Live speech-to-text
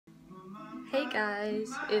Hey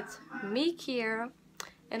guys, it's me, Kiera,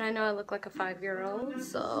 and I know I look like a 5-year-old,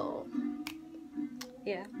 so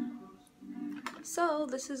yeah. So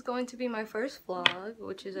this is going to be my first vlog,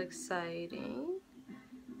 which is exciting,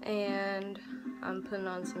 and I'm putting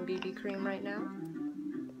on some BB cream right now.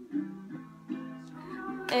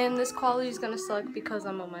 And this quality is gonna suck because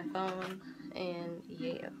I'm on my phone, and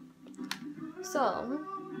yeah. So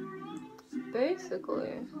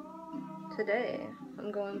basically, today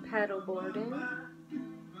I'm going paddle boarding,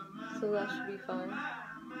 so that should be fun.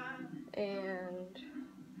 And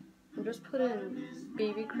I'm just putting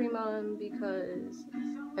BB cream on because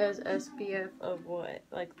it has SPF of what,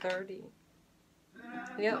 like 30?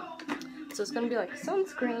 Yep. So it's gonna be like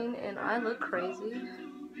sunscreen, and I look crazy.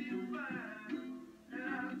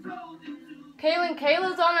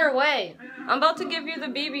 Kayla's on her way. I'm about to give you the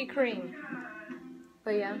BB cream.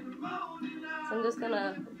 But yeah, so I'm just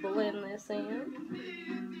gonna blend this in.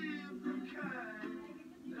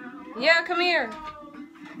 Yeah, come here.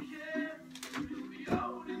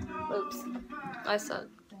 Oops, I suck.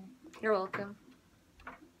 You're welcome.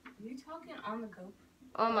 Are you talking on the GoPro?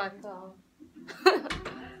 On my phone.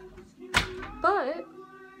 But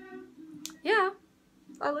yeah,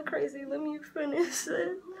 I look crazy. Let me finish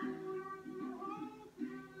it.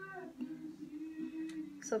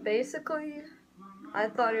 So basically, I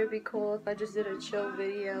thought it would be cool if I just did a chill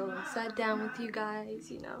video and sat down with you guys,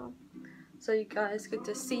 you know, so you guys get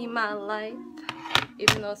to see my life,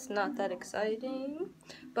 even though it's not that exciting.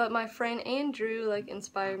 But my friend Andrew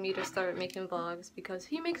inspired me to start making vlogs because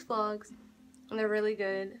he makes vlogs and they're really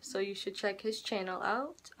good, so you should check his channel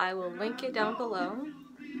out. I will link it down below.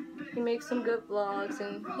 He makes some good vlogs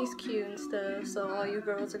and he's cute and stuff, so all you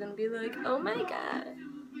girls are gonna be like, oh my god.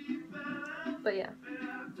 But yeah.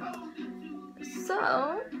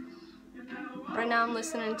 So, right now I'm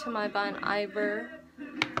listening to my Bon Iver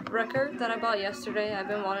record that I bought yesterday. I've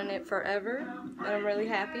been wanting it forever, and I'm really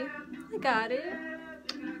happy I got it.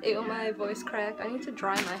 Ew, my voice crack. I need to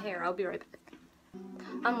dry my hair. I'll be right back.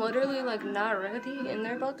 I'm literally not ready, and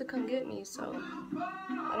they're about to come get me, so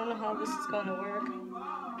I don't know how this is going to work.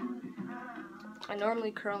 I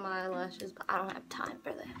normally curl my eyelashes, but I don't have time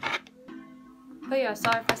for that. But yeah,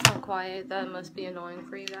 sorry if I sound quiet. That must be annoying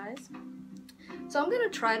for you guys. So I'm gonna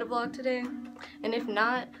try to vlog today, and if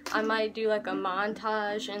not, I might do a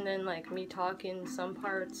montage and then me talking some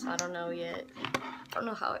parts. I don't know yet. I don't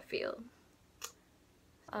know how I feel.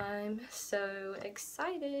 I'm so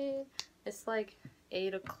excited. It's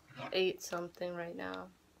 8 something right now,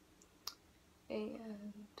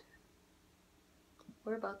 and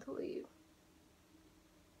we're about to leave.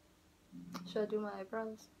 Should I do my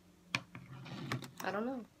eyebrows? I don't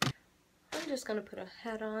know. I'm just gonna put a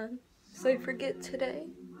hat on so I forget today.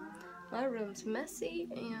 My room's messy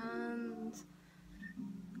and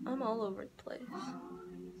I'm all over the place.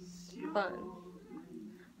 Fun.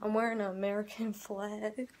 I'm wearing an American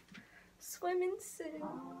flag swimming suit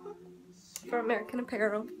for American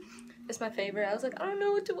Apparel. It's my favorite. I was like, I don't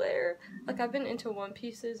know what to wear. I've been into one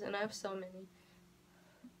pieces and I have so many.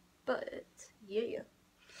 But yeah.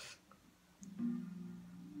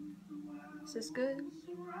 Is this good?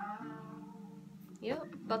 Yep,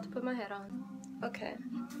 about to put my hat on. Okay,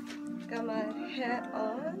 got my hat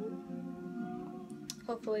on.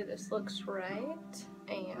 Hopefully this looks right.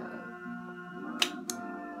 And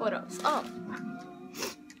what else? Oh,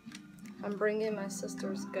 I'm bringing my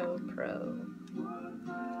sister's GoPro.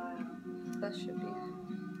 That should be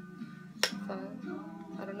fun.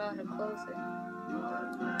 I don't know how to close it.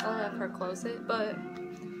 I'll have her close it, but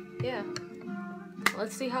yeah.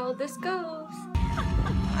 Let's see how this goes.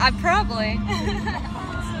 I probably.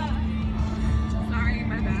 Sorry,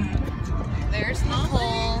 my bad. There's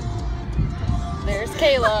Nicole. There's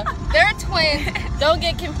Kayla. They're twins. Don't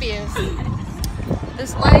get confused.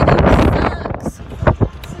 This lighting sucks.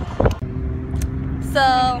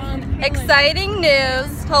 So, exciting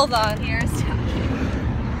news. Hold on.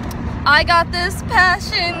 I got this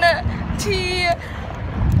passion tea,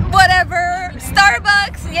 whatever,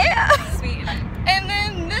 Starbucks, yeah. Sweet. And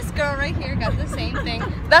then this girl right here got the same thing.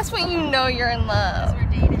 That's when you know you're in love.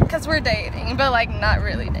 Because we're dating. But not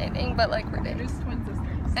really dating, but we're dating.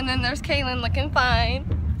 And then there's Kaylin looking fine.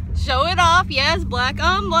 Show it off. Yes, black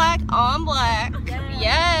on black on black.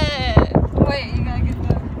 Yeah. Wait, you gotta get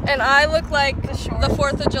the... And I look like the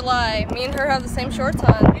 4th of July. Me and her have the same shorts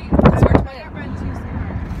on. Because we're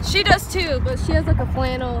twins. She does too, but she has a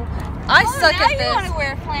flannel. I suck at this. Now you want to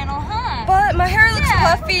wear flannel, huh? But my hair looks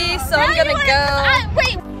puffy, so now I'm gonna go.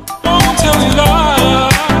 Wait. Don't tell me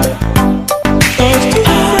lies. That's too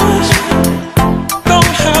fresh. Don't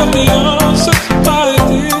have the answer. But it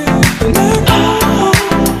is.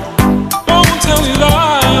 Don't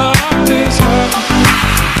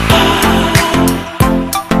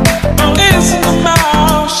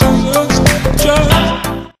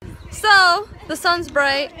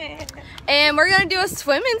right? And we're gonna do a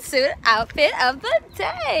swimming suit outfit of the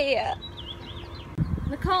day.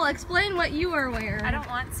 Nicole, explain what you are wearing. I don't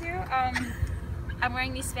want to. I'm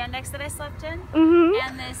wearing these spandex that I slept in, Mm-hmm.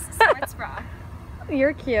 and this sports bra.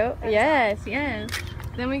 You're cute. Yes, yes.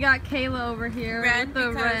 Then we got Kayla over here with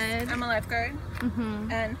the red. I'm a lifeguard.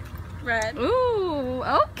 Mm-hmm. And red. Ooh,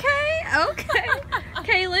 okay, okay.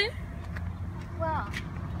 Kaylin. Well.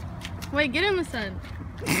 Wait, get in the sun.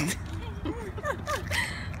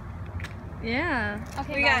 Yeah.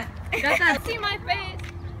 Okay, We got that. See my face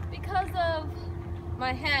because of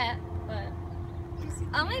my hat, but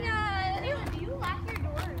oh my god. Do you lock your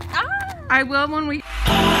doors? Ah. I will when we.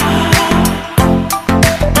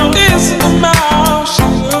 It's in the mouth, she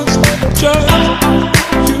looks just,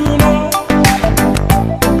 you know,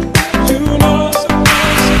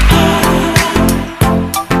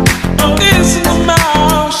 it's in the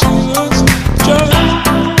mouth, she looks just,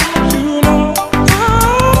 you know,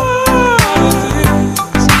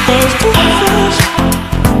 cause professionals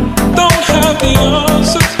don't have the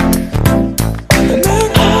answers, and they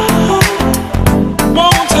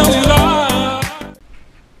won't tell you lies.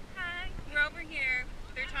 Hi, we're over here.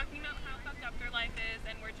 They're talking about how fucked up their life is,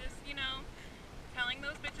 and we're just, you know, telling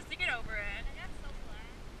those bitches to get over it.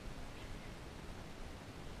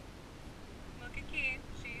 Look at Key.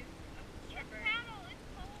 She's a stripper. It's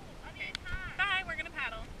cold. Okay. Bye. We're gonna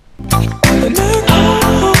paddle.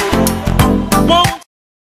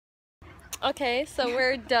 Okay, so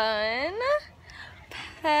we're done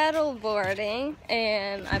paddle boarding,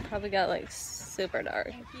 and I probably got like super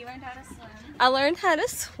dark. You learned how to swim. I learned how to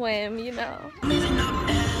swim, you know. I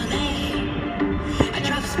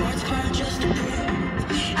drive a sports car just to prove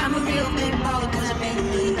I'm a real big baller cause I made $1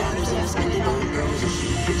 million. Yeah, I spend it on girls and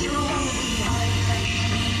shit. You don't wanna be high like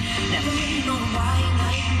me. Never really know why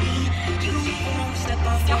like me. You won't step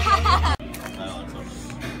off your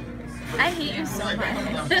I hate you so much.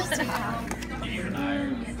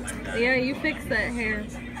 Yeah, you fix that hair.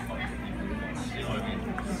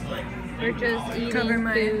 We're just eating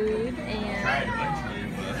food,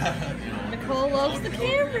 and Nicole loves the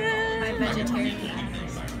camera. I'm vegetarian.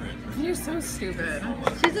 You're so stupid.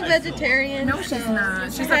 She's a vegetarian. No, she's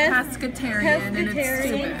not. She's a pescatarian, and it's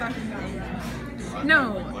stupid.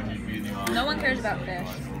 No. No one cares about fish.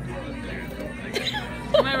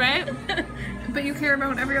 Am I right? But you care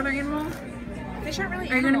about every other animal? Fish aren't really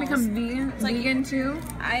Are you gonna animals. become vegan? Vegan too?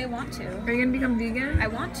 I want to. Are you gonna become vegan? I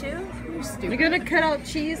want to. You're stupid. You're gonna cut out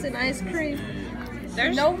cheese and ice cream.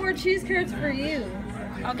 There's No more cheese curds for you.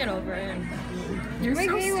 I'll get over it. You're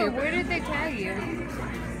so stupid. Where did they tag you?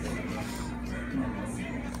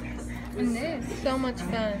 In this. So much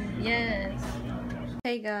fun. Yes.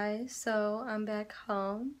 Hey guys, so I'm back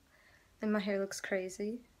home and my hair looks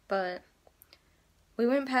crazy, but we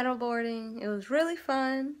went paddleboarding. It was really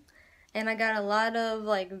fun, and I got a lot of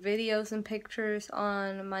like videos and pictures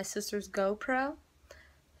on my sister's GoPro.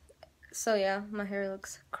 So yeah, my hair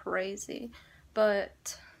looks crazy,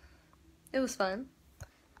 but it was fun.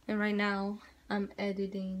 And right now I'm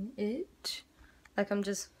editing it. Like I'm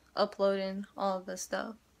just uploading all of the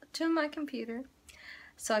stuff to my computer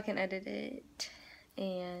so I can edit it.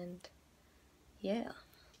 And yeah.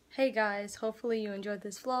 Hey guys, hopefully you enjoyed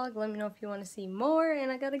this vlog. Let me know if you want to see more,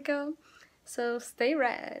 and I gotta go. So stay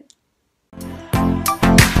rad.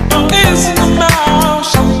 It's in the mouth,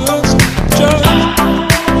 she looks